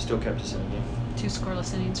 still kept us in the game. 2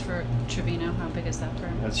 scoreless innings for Trevino. How big is that for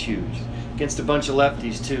him? That's huge against a bunch of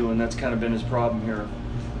lefties too, and that's kind of been his problem here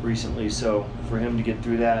recently. So for him to get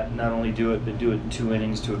through that, not only do it, but do it in 2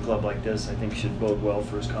 innings to a club like this, I think should bode well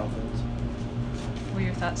for his confidence. What are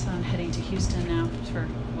your thoughts on heading to Houston now for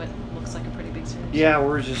what looks like a pretty big series? Yeah,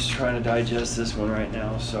 we're just trying to digest this one right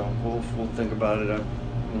now, so we'll think about it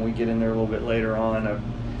when we get in there a little bit later on.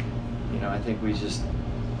 I think we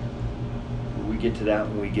get to that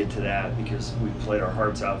when we get to that because we played our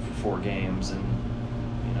hearts out for 4 games, and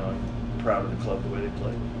I'm proud of the club the way they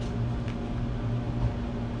played.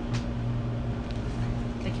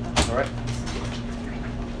 Thank you. All right.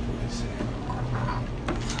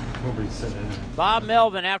 Bob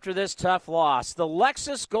Melvin after this tough loss. The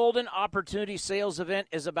Lexus Golden Opportunity Sales Event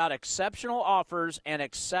is about exceptional offers and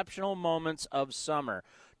exceptional moments of summer.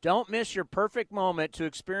 Don't miss your perfect moment to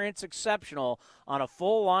experience exceptional on a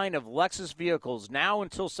full line of Lexus vehicles now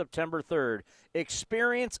until September 3rd.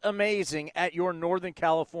 Experience amazing at your Northern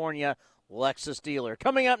California Lexus dealer.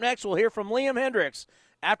 Coming up next, we'll hear from Liam Hendriks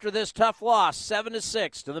after this tough loss,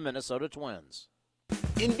 7-6 to the Minnesota Twins.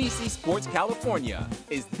 NBC Sports California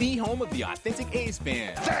is the home of the authentic A's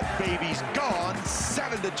fan. That baby's gone.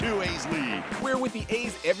 7-2 A's lead. We're with the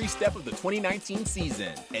A's every step of the 2019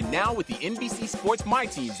 season. And now with the NBC Sports My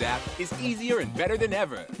Teams app, it's easier and better than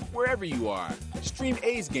ever. Wherever you are, stream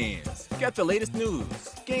A's games, get the latest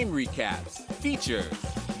news, game recaps, features,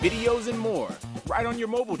 videos, and more right on your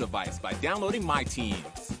mobile device by downloading My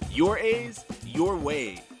Teams. Your A's, your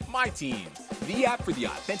way. My Teams, the app for the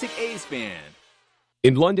authentic A's fan.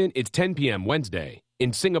 In London, it's 10 p.m. Wednesday.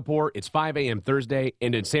 In Singapore, it's 5 a.m. Thursday.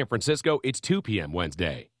 And in San Francisco, it's 2 p.m.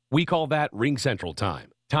 Wednesday. We call that Ring Central Time.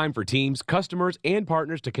 Time for teams, customers, and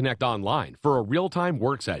partners to connect online for a real-time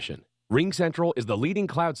work session. Ring Central is the leading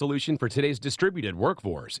cloud solution for today's distributed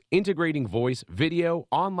workforce, integrating voice, video,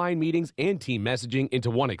 online meetings, and team messaging into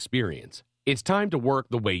one experience. It's time to work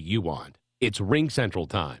the way you want. It's Ring Central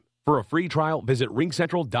Time. For a free trial, visit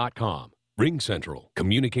ringcentral.com. Ring Central.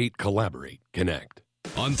 Communicate, collaborate, connect.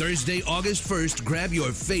 On Thursday, August 1st, grab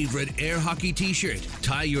your favorite air hockey t-shirt,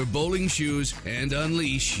 tie your bowling shoes, and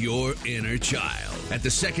unleash your inner child at the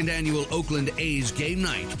 2nd Annual Oakland A's Game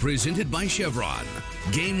Night, presented by Chevron.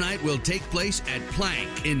 Game Night will take place at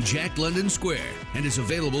Plank in Jack London Square and is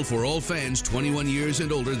available for all fans 21 years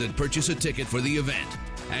and older that purchase a ticket for the event.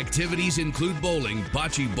 Activities include bowling,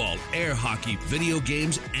 bocce ball, air hockey, video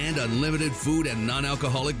games, and unlimited food and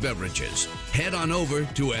non-alcoholic beverages. Head on over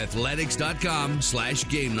to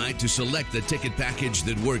athletics.com/game night to select the ticket package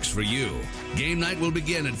that works for you. Game night will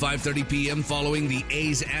begin at 5:30 p.m. following the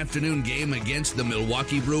A's afternoon game against the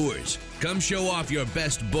Milwaukee Brewers. Come show off your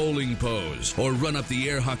best bowling pose or run up the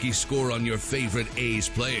air hockey score on your favorite A's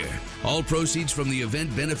player. All proceeds from the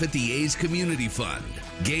event benefit the A's Community Fund.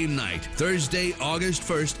 Game night, Thursday, August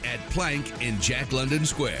 1st at Plank in Jack London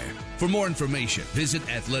Square. For more information, visit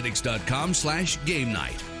athletics.com/game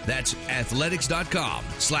night. That's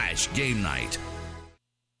athletics.com/game night.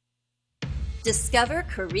 Discover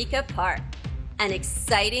Corica Park, an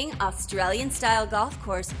exciting Australian-style golf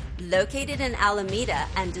course located in Alameda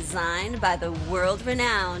and designed by the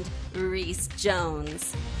world-renowned Reese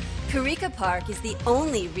Jones. Corica Park is the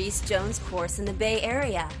only Reese Jones course in the Bay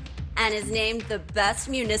Area and is named the best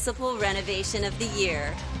municipal renovation of the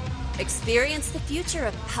year. Experience the future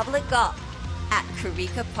of public golf at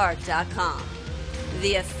coricapark.com,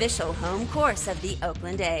 the official home course of the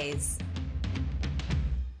Oakland A's.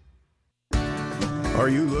 All Are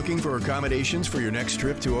you looking for accommodations for your next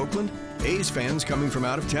trip to Oakland? A's fans coming from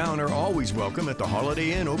out of town are always welcome at the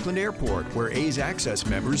Holiday Inn Oakland Airport, where A's Access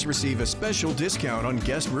members receive a special discount on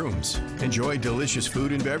guest rooms. Enjoy delicious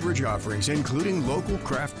food and beverage offerings, including local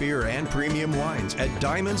craft beer and premium wines at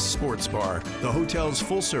Diamond's Sports Bar, the hotel's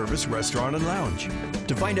full-service restaurant and lounge.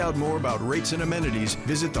 To find out more about rates and amenities,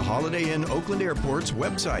 visit the Holiday Inn Oakland Airport's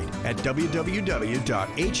website at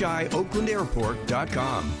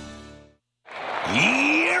www.hioaklandairport.com.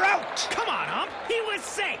 You're out! Come on, he was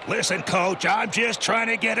safe! Listen, Coach, I'm just trying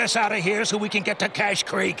to get us out of here so we can get to Cache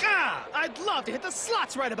Creek. I'd love to hit the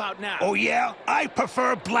slots right about now. Oh, yeah? I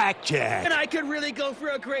prefer blackjack. And I could really go for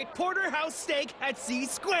a great porterhouse steak at C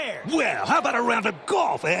Square. Well, how about a round of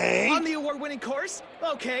golf, eh? On the award-winning course?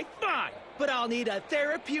 Okay, fine. But I'll need a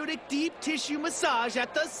therapeutic deep tissue massage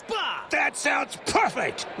at the spa. That sounds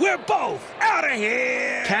perfect. We're both out of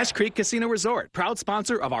here. Cache Creek Casino Resort, proud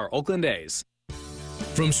sponsor of our Oakland A's.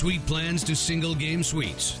 From suite plans to single-game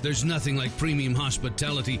suites, there's nothing like premium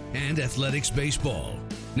hospitality and athletics baseball.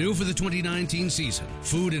 New for the 2019 season,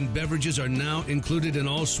 food and beverages are now included in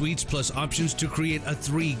all suites, plus options to create a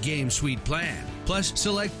 3-game suite plan. Plus,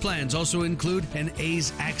 select plans also include an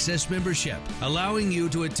A's Access membership, allowing you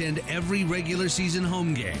to attend every regular season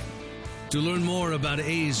home game. To learn more about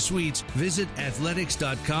A's Suites, visit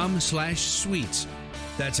athletics.com/suites.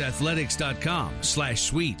 That's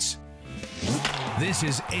athletics.com/suites. This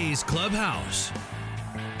is A's Clubhouse.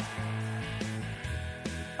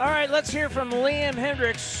 All right, let's hear from Liam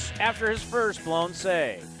Hendriks after his first blown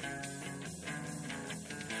save.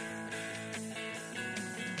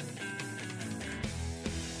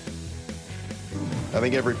 I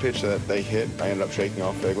think every pitch that they hit, I ended up shaking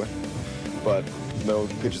off bigly. But no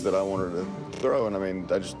pitches that I wanted to throw, and I mean,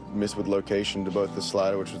 I just missed with location to both the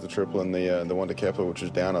slider, which was the triple, and the one to Kepler, which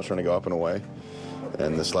was down. I was trying to go up and away.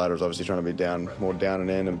 And the slider was obviously trying to be down, more down and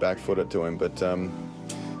in and back foot it to him. But,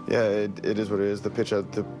 yeah, it is what it is. The pitch to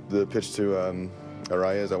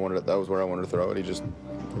Arraez, that was where I wanted to throw it.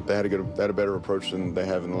 They had a better approach than they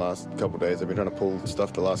have in the last couple of days. They've been trying to pull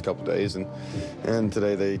stuff the last couple of days, and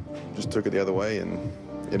today they just took it the other way, and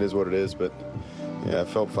it is what it is. But, yeah, I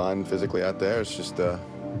felt fine physically out there. It's just a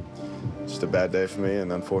bad day for me,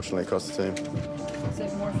 and unfortunately it cost the team. Is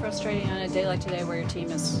it more frustrating on a day like today where your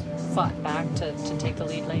team has fought back to take the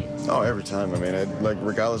lead late? Oh, every time. I mean,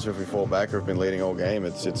 regardless if we fall back or have been leading all game,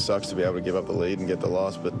 it sucks to be able to give up the lead and get the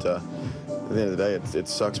loss. But at the end of the day, it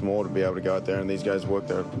sucks more to be able to go out there and these guys work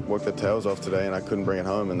their tails off today, and I couldn't bring it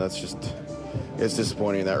home, and it's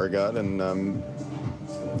disappointing in that regard. And I mean,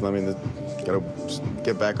 got to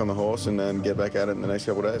get back on the horse and then get back at it in the next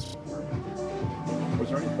couple of days. Was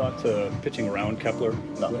there any thought to pitching around Kepler?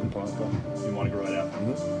 No. You want to go right out?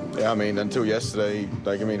 Mm-hmm. Yeah, I mean, until yesterday,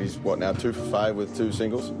 he's now 2 for 5 with 2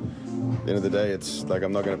 singles. At the end of the day, it's like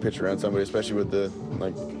I'm not going to pitch around somebody, especially with I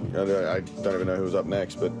don't even know who's up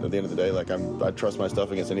next, but at the end of the day, I trust my stuff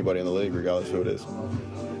against anybody in the league, regardless of who it is.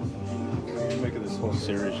 What do you make of this whole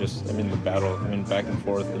series? The battle, back and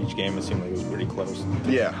forth each game, it seemed like it was pretty close.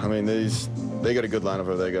 Yeah, I mean, they got a good lineup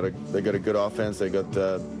over there. They got a good offense. They got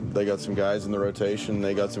some guys in the rotation.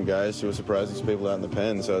 They got some guys who are surprising some people out in the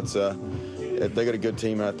pen. So they got a good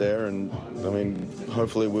team out there, and I mean,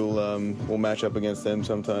 hopefully we'll match up against them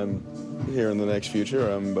sometime here in the next future.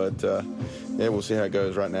 Yeah, we'll see how it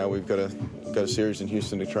goes. Right now, we've got a series in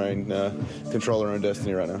Houston to try and control our own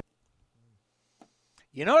destiny right now.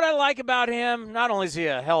 You know what I like about him? Not only is he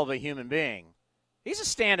a hell of a human being, he's a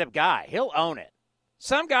stand-up guy. He'll own it.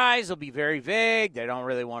 Some guys will be very vague. They don't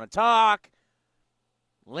really want to talk.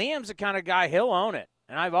 Liam's the kind of guy, he'll own it,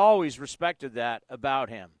 and I've always respected that about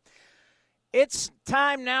him. It's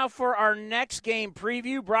time now for our next game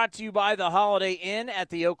preview, brought to you by the Holiday Inn at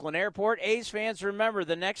the Oakland Airport. A's fans, remember,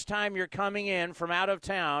 the next time you're coming in from out of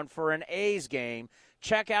town for an A's game,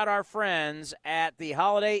 check out our friends at the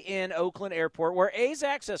Holiday Inn Oakland Airport, where A's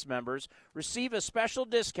Access members receive a special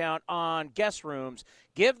discount on guest rooms.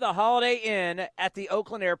 Give the Holiday Inn at the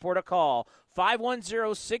Oakland Airport a call,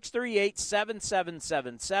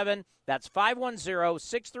 510-638-7777. That's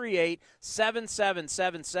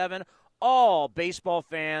 510-638-7777. All baseball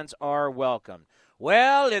fans are welcome.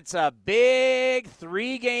 Well, it's a big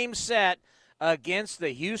 3-game set against the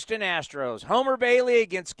Houston Astros. Homer Bailey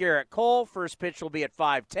against Garrett Cole. First pitch will be at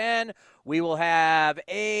 5:10. We will have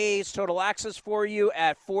A's Total Access for you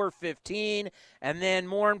at 4:15. And then,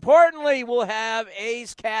 more importantly, we'll have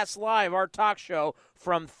A's Cast Live, our talk show,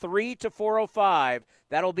 from 3 to 4:05.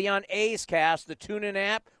 That'll be on A's Cast, the TuneIn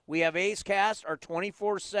app. We have A's Cast, our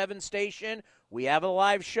 24/7 station. We have a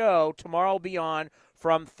live show. Tomorrow will be on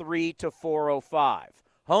from 3 to 4:05.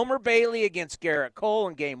 Homer Bailey against Garrett Cole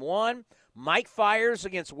in Game 1. Mike Fiers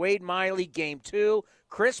against Wade Miley, Game 2.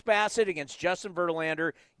 Chris Bassett against Justin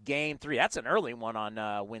Verlander, Game 3. That's an early one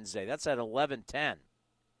on Wednesday. That's at 11:10.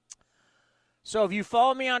 So if you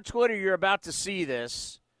follow me on Twitter, you're about to see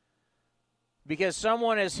this because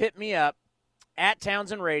someone has hit me up at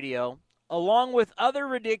Townsend Radio, along with other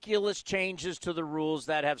ridiculous changes to the rules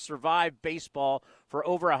that have survived baseball for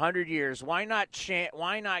over 100 years. Why not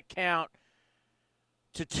count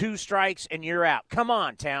to 2 strikes and you're out? Come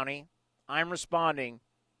on, Townie. I'm responding.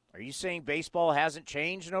 Are you saying baseball hasn't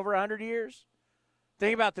changed in over 100 years?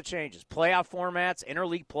 Think about the changes. Playoff formats,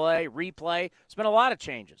 interleague play, replay. There's been a lot of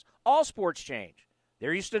changes. All sports change.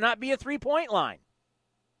 There used to not be a 3-point line.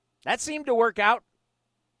 That seemed to work out.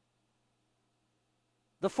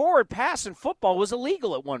 The forward pass in football was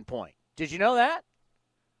illegal at one point. Did you know that?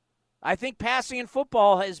 I think passing in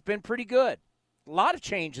football has been pretty good. A lot of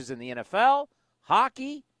changes in the NFL,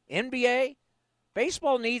 hockey, NBA.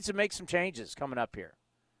 Baseball needs to make some changes coming up here.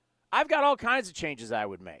 I've got all kinds of changes I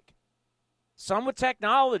would make. Some with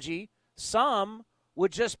technology, some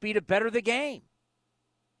would just be to better the game.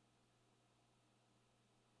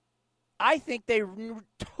 I think they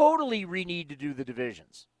totally need to do the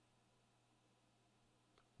divisions.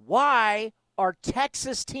 Why are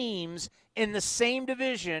Texas teams in the same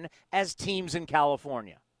division as teams in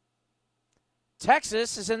California?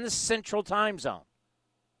 Texas is in the Central Time Zone.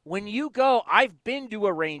 When you go, I've been to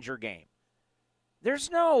a Ranger game.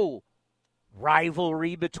 There's no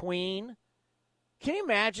rivalry between. Can you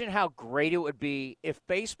imagine how great it would be if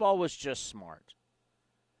baseball was just smart?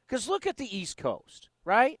 Because look at the East Coast,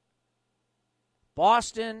 right?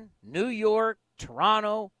 Boston, New York,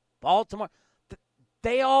 Toronto, Baltimore.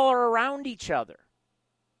 They all are around each other.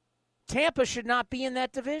 Tampa should not be in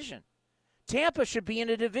that division. Tampa should be in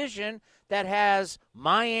a division that has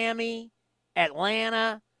Miami,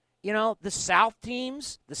 Atlanta, the South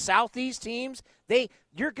teams, the Southeast teams.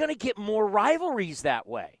 You're going to get more rivalries that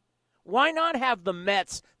way. Why not have the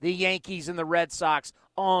Mets, the Yankees, and the Red Sox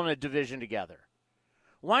all in a division together?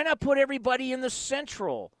 Why not put everybody in the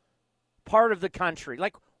central part of the country?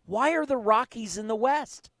 Like, why are the Rockies in the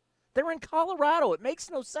West? They're in Colorado. It makes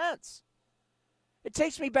no sense. It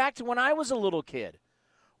takes me back to when I was a little kid.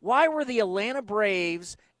 Why were the Atlanta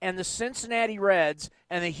Braves and the Cincinnati Reds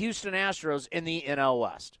and the Houston Astros in the NL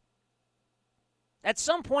West? At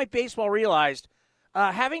some point, baseball realized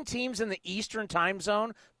having teams in the Eastern time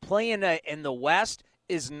zone playing in the West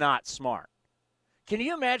is not smart. Can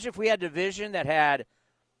you imagine if we had a division that had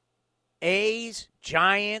A's,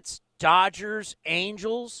 Giants, Dodgers,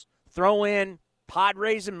 Angels, throw in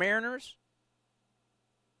Padres and Mariners?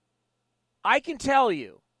 I can tell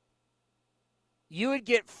you, you would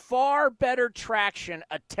get far better traction,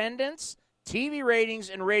 attendance, TV ratings,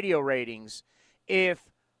 and radio ratings if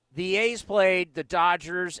the A's played the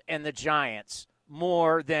Dodgers and the Giants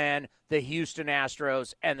more than the Houston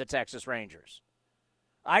Astros and the Texas Rangers.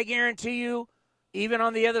 I guarantee you, even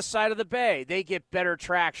on the other side of the bay, they get better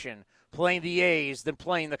traction playing the A's than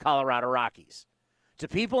playing the Colorado Rockies. Do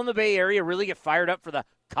people in the Bay Area really get fired up for the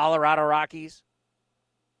Colorado Rockies?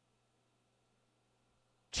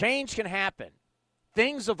 Change can happen.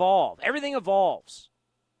 Things evolve. Everything evolves.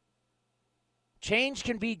 Change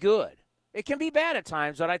can be good. It can be bad at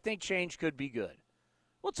times, but I think change could be good.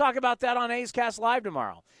 We'll talk about that on A's Cast Live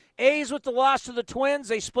tomorrow. A's with the loss to the Twins.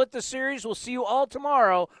 They split the series. We'll see you all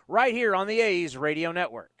tomorrow right here on the A's Radio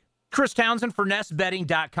Network. Chris Townsend for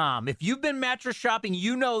NestBedding.com. If you've been mattress shopping,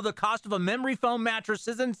 you know the cost of a memory foam mattress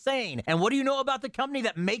is insane. And what do you know about the company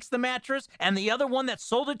that makes the mattress and the other one that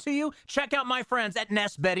sold it to you? Check out my friends at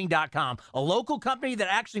NestBedding.com, a local company that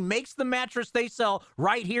actually makes the mattress they sell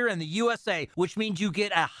right here in the USA, which means you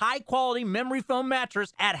get a high-quality memory foam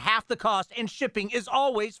mattress at half the cost, and shipping is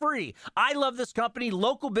always free. I love this company,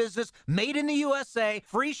 local business, made in the USA,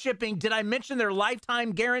 free shipping. Did I mention their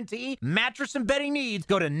lifetime guarantee? Mattress and bedding needs,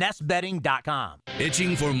 go to NestBedding.com.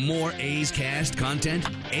 Itching for more A's Cast content?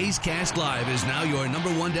 A's Cast Live is now your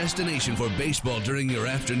 #1 destination for baseball during your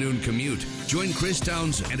afternoon commute. Join Chris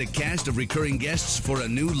Townsend and a cast of recurring guests for a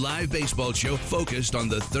new live baseball show focused on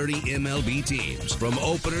the 30 MLB teams. From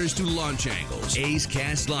openers to launch angles, A's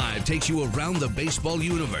Cast Live takes you around the baseball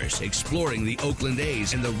universe, exploring the Oakland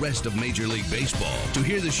A's and the rest of Major League Baseball. To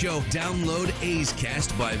hear the show, download A's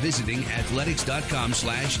Cast by visiting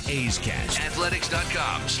athletics.com/A'sCast.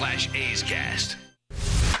 Athletics.com/A'sCast.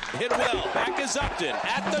 Hit well. Back is Upton.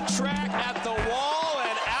 At the track, at the wall,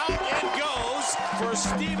 and out it goes for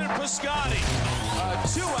Stephen Piscotty. A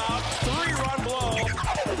 2-out, 3-run blow.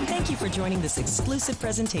 Thank you for joining this exclusive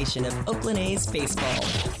presentation of Oakland A's Baseball.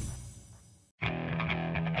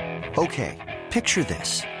 Okay, picture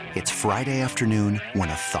this. It's Friday afternoon when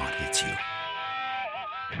a thought hits you.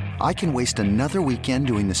 I can waste another weekend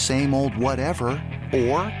doing the same old whatever,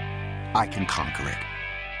 or I can conquer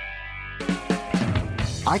it.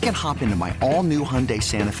 I can hop into my all-new Hyundai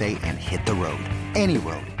Santa Fe and hit the road. Any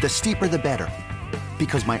road. The steeper, the better.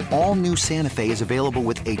 Because my all-new Santa Fe is available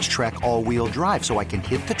with H-Track all-wheel drive, so I can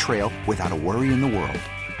hit the trail without a worry in the world.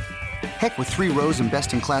 Heck, with 3 rows and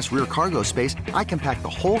best-in-class rear cargo space, I can pack the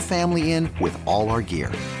whole family in with all our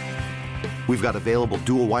gear. We've got available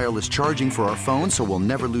dual wireless charging for our phones, so we'll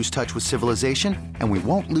never lose touch with civilization, and we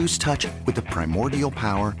won't lose touch with the primordial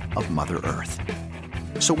power of Mother Earth.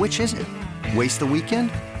 So which is it? Waste the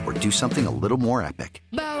weekend or do something a little more epic?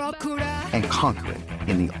 And conquer it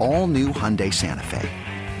in the all-new Hyundai Santa Fe.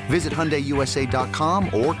 Visit HyundaiUSA.com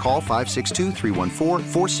or call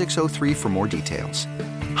 562-314-4603 for more details.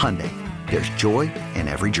 Hyundai, there's joy in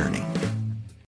every journey.